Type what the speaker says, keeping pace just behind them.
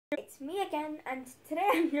It's me again, and today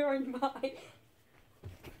I'm joined by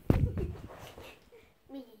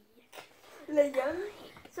me, Liam.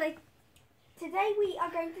 So today we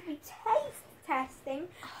are going to be taste testing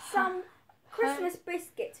some Christmas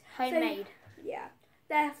biscuits. homemade. So, yeah,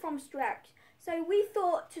 they're from scratch. So we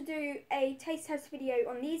thought to do a taste test video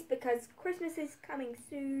on these because Christmas is coming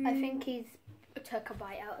soon. I think he's took a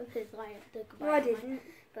bite out of his lion. No, I didn't.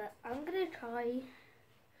 But I'm gonna try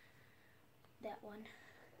that one,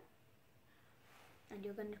 and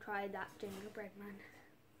you're gonna try that gingerbread man.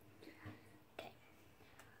 Okay.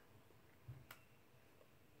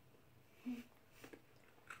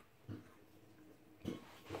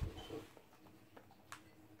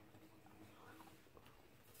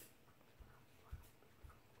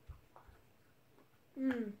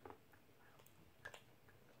 Mmm.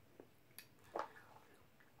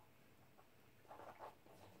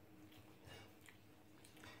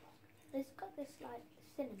 It's got this like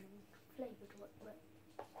cinnamon flavor to it, but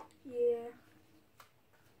Yeah.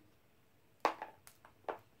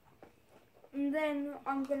 And then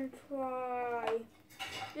I'm gonna try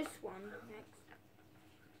this one next.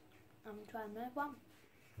 I'm trying that one.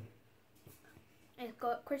 It's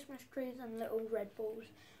got Christmas trees and little red balls.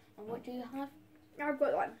 And what do you have? I've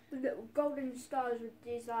got like little golden stars with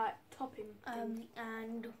these like topping.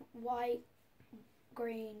 And white,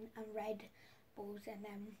 green, and red balls, and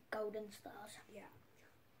then golden stars. Yeah.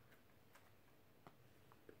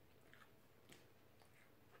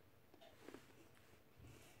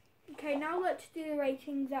 Okay, now let's do the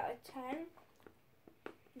ratings out of 10.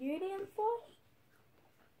 Julian first?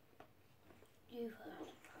 You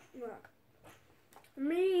first. Right.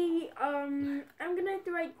 Me, I'm gonna have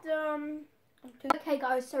to rate them. Okay,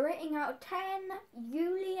 guys, so rating out of 10,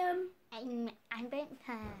 Julian. I'm rating.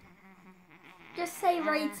 Just say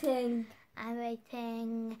rating. I'm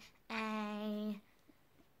rating a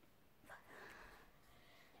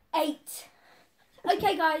 8.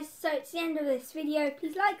 Okay, guys, so it's the end of this video.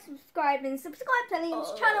 Please like, subscribe, and subscribe to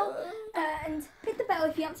Liam's channel. And hit the bell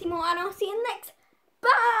if you want to see more, and I'll see you next.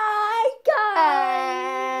 Bye, guys!